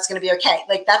worry about it, it's going to be okay.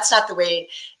 Like, that's not the way,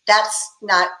 that's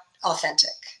not authentic.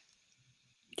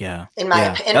 Yeah. In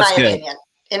my opinion.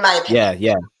 Yeah.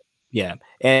 Yeah. Yeah,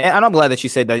 and I'm glad that you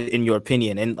said that in your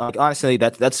opinion. And like honestly,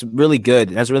 that's really good.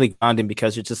 That's really grounding,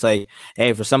 because it's just like,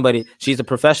 hey, for somebody, she's a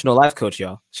professional life coach,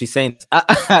 y'all. She's saying,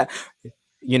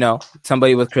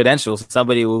 somebody with credentials,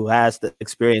 somebody who has the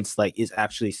experience, like, is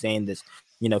actually saying this,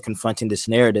 confronting this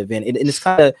narrative, and it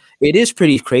is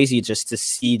pretty crazy just to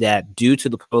see that due to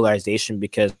the polarization,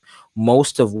 because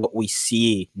most of what we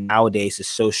see nowadays is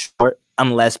so short,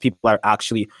 unless people are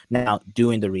actually now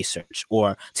doing the research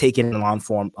or taking long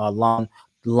forms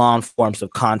of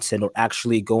content, or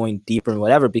actually going deeper and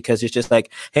whatever, because it's just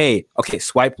like, hey, okay,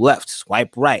 swipe left,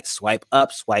 swipe right, swipe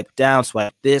up, swipe down,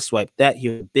 swipe this, swipe that,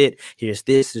 here's a bit, here's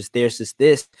this, there's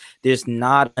this. There's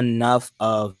not enough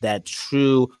of that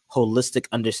true holistic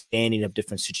understanding of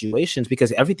different situations,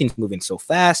 because everything's moving so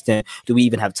fast, and do we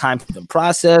even have time to even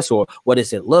process, or what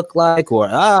does it look like, or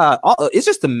it's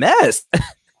just a mess.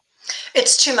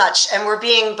 It's too much, and we're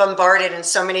being bombarded in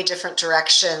so many different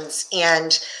directions.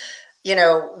 And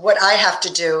what I have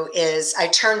to do is I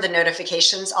turn the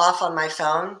notifications off on my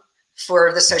phone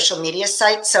for the social media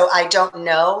site, so I don't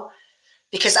know,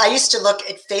 because I used to look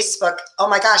at Facebook. Oh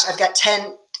my gosh, I've got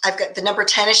the number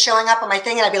 10 is showing up on my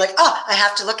thing, and I'd be like, oh, I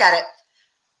have to look at it.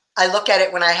 I look at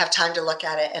it when I have time to look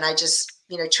at it, and I just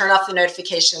turn off the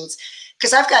notifications,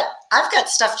 because I've got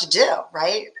stuff to do,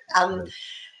 right?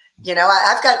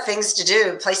 I've got things to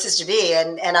do, places to be,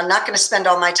 and I'm not going to spend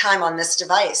all my time on this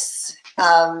device.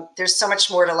 There's so much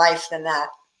more to life than that.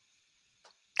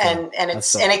 And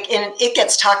it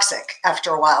gets toxic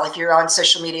after a while. If you're on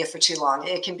social media for too long,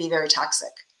 it can be very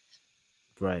toxic.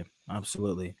 Right.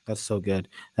 Absolutely. That's so good.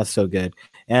 That's so good.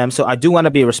 And so I do want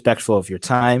to be respectful of your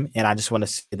time. And I just want to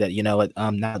say that,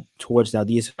 now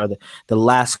these are the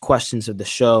last questions of the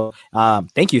show.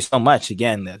 Thank you so much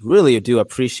again. I really do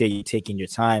appreciate you taking your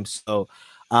time. So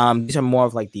these are more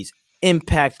of like these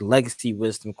impact, legacy,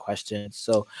 wisdom questions.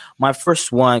 So my first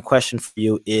question for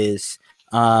you is,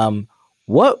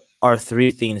 what are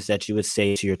 3 things that you would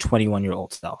say to your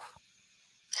 21-year-old self?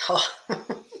 Oh.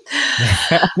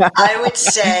 I would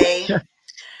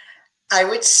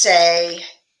say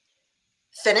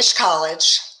finish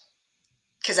college,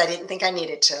 because I didn't think I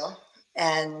needed to,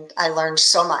 and I learned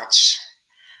so much.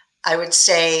 I would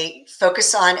say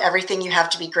focus on everything you have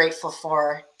to be grateful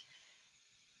for,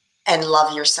 and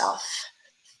love yourself.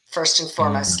 First and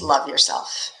foremost, love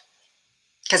yourself,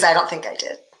 because I don't think I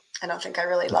did. I don't think I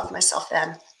really loved myself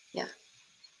then. Yeah.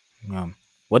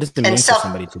 What does it mean for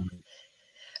somebody to?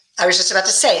 I was just about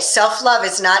to say, self-love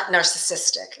is not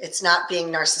narcissistic. It's not being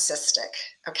narcissistic,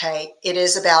 okay? It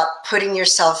is about putting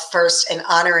yourself first and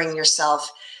honoring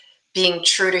yourself, being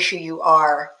true to who you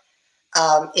are.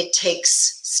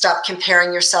 Stop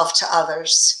comparing yourself to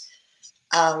others.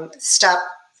 Stop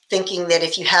thinking that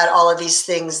if you had all of these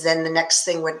things, then the next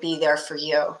thing would be there for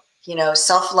you.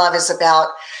 Self-love is about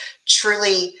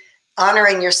truly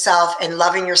honoring yourself and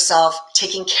loving yourself,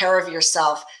 taking care of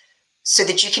yourself, so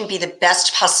that you can be the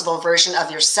best possible version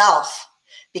of yourself,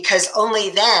 because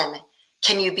only then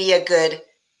can you be a good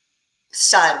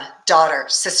son, daughter,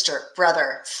 sister,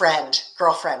 brother, friend,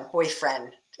 girlfriend,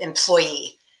 boyfriend,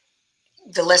 employee.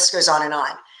 The list goes on and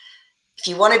on. If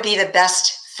you want to be the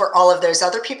best for all of those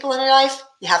other people in your life,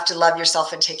 you have to love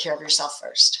yourself and take care of yourself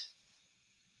first.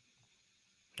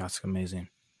 That's amazing.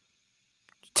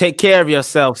 Take care of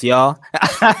yourselves, y'all.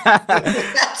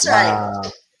 That's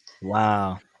right.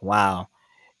 Wow.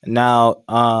 Now,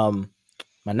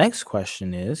 my next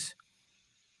question is,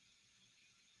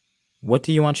 what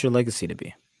do you want your legacy to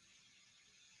be?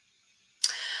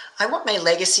 I want my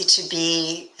legacy to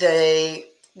be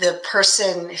the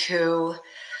person who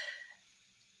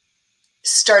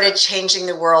started changing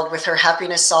the world with her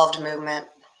Happiness Solved movement,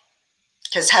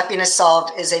 because Happiness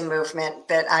Solved is a movement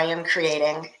that I am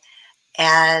creating.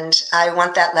 And I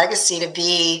want that legacy to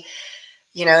be,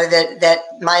 that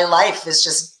my life is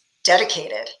just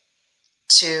dedicated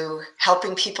to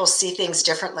helping people see things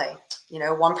differently,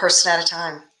 one person at a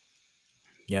time.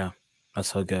 Yeah, that's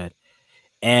so good.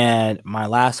 And my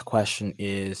last question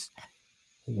is,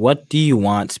 what do you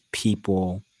want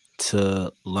people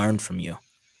to learn from you?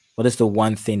 What is the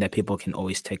one thing that people can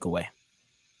always take away?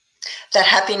 That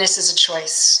happiness is a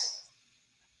choice.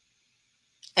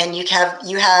 And you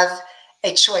have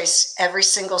a choice every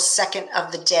single second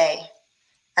of the day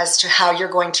as to how you're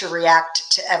going to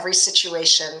react to every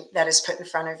situation that is put in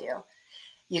front of you.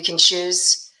 You can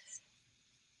choose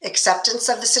acceptance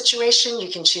of the situation. You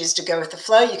can choose to go with the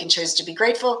flow. You can choose to be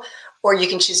grateful, or you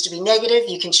can choose to be negative.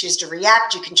 You can choose to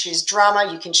react. You can choose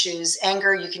drama. You can choose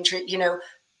anger. You can,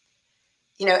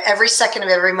 every second of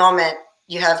every moment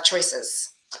you have choices.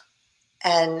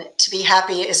 And to be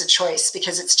happy is a choice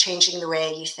because it's changing the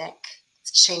way you think.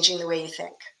 It's changing the way you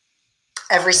think.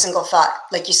 Every single thought,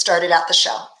 like you started out the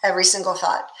show, every single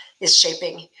thought is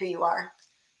shaping who you are.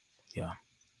 Yeah.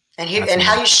 And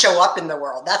how you show up in the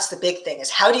world. That's the big thing, is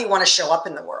how do you want to show up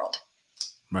in the world?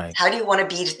 Right. How do you want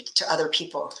to be to other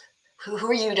people? Who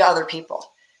are you to other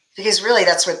people? Because really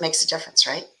that's what makes a difference,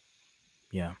 right?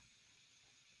 Yeah.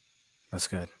 That's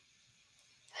good.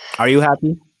 Are you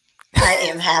happy? I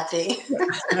am happy.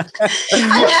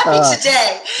 I'm happy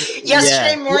today.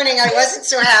 Yesterday morning, I wasn't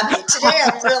so happy. Today,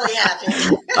 I'm really happy.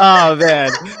 Oh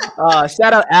man!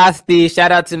 Shout out Asti.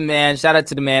 Shout out to the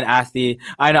man Asti.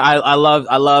 I know. I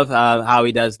love how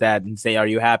he does that and say, "Are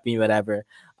you happy?" Whatever.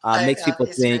 Makes people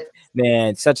think. Great.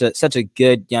 Man, such a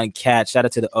good young cat. Shout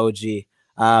out to the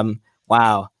OG.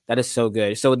 Wow. That is so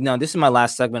good. So now this is my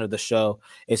last segment of the show.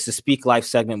 It's the Speak Life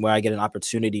segment where I get an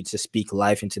opportunity to speak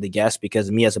life into the guest, because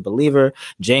me as a believer,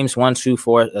 James 2 through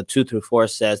 4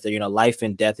 says that, life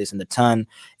and death is in the tongue.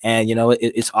 And,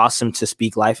 it's awesome to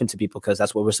speak life into people because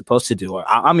that's what we're supposed to do. Or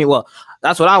well,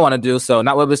 that's what I want to do. So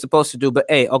not what we're supposed to do, but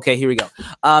hey, okay, here we go.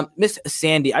 Miss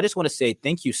Sandee, I just want to say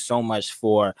thank you so much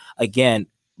for, again,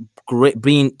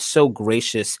 being so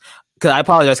gracious. Because I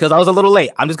apologize because I was a little late.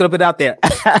 I'm just gonna put it out there.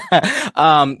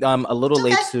 A little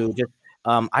late to just.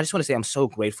 I just want to say I'm so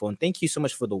grateful and thank you so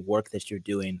much for the work that you're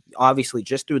doing. Obviously,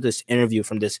 just through this interview,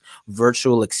 from this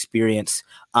virtual experience,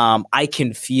 I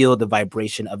can feel the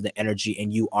vibration of the energy,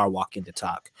 and you are walking the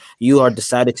talk. You are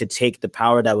decided to take the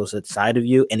power that was inside of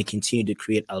you and continue to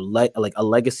create a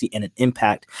legacy and an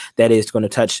impact that is going to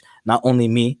touch not only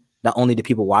me, not only the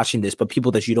people watching this, but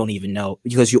people that you don't even know,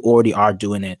 because you already are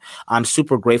doing it. I'm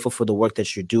super grateful for the work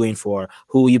that you're doing, for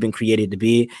who you've been created to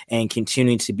be, and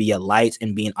continuing to be a light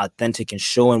and being authentic and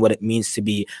showing what it means to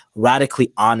be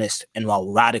radically honest and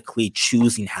while radically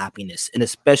choosing happiness, and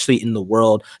especially in the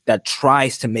world that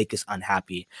tries to make us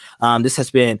unhappy. This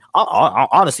has been,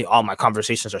 honestly, all my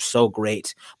conversations are so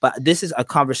great, but this is a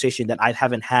conversation that I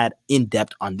haven't had in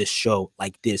depth on this show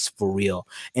like this for real.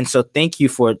 And so thank you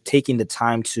for taking the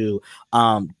time to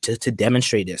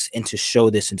demonstrate this and to show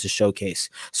this and to showcase.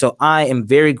 So I am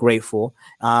very grateful.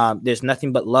 There's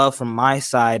nothing but love from my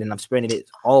side, and I'm spreading it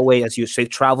always as you safe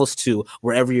travels to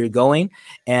wherever you're going.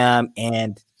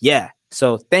 And yeah,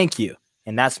 so thank you.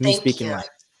 And that's me speaking live.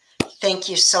 Thank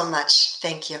you so much.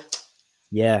 Thank you.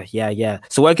 Yeah.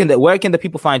 So where can the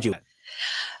people find you?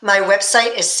 My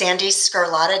website is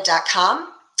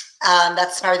sandeesgarlata.com.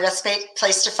 That's probably the best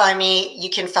place to find me. You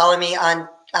can follow me on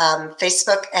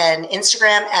Facebook and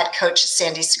Instagram at Coach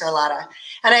Sandee Sgarlata.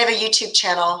 And I have a YouTube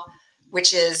channel,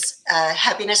 which is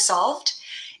Happiness Solved.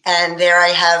 And there I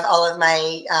have all of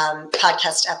my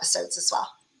podcast episodes as well.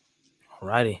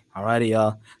 Alrighty,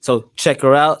 y'all. So check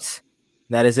her out.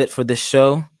 That is it for this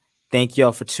show. Thank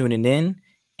y'all for tuning in,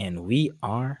 and we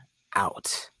are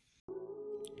out.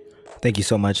 Thank you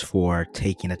so much for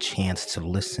taking a chance to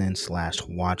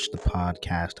listen/watch the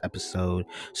podcast episode.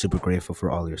 Super grateful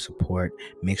for all your support.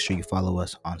 Make sure you follow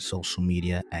us on social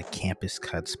media at Campus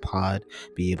Cuts Pod.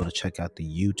 Be able to check out the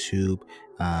YouTube,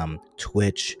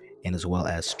 Twitch, and as well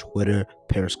as Twitter,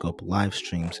 Periscope live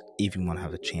streams. If you want to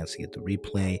have a chance to get the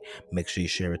replay, make sure you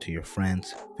share it to your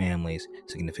friends, families,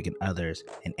 significant others,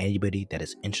 and anybody that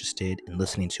is interested in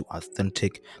listening to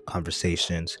authentic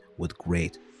conversations with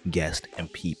great guests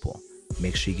and people.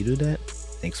 Make sure you do that.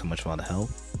 Thanks so much for all the help.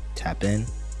 Tap in.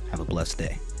 Have a blessed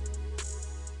day.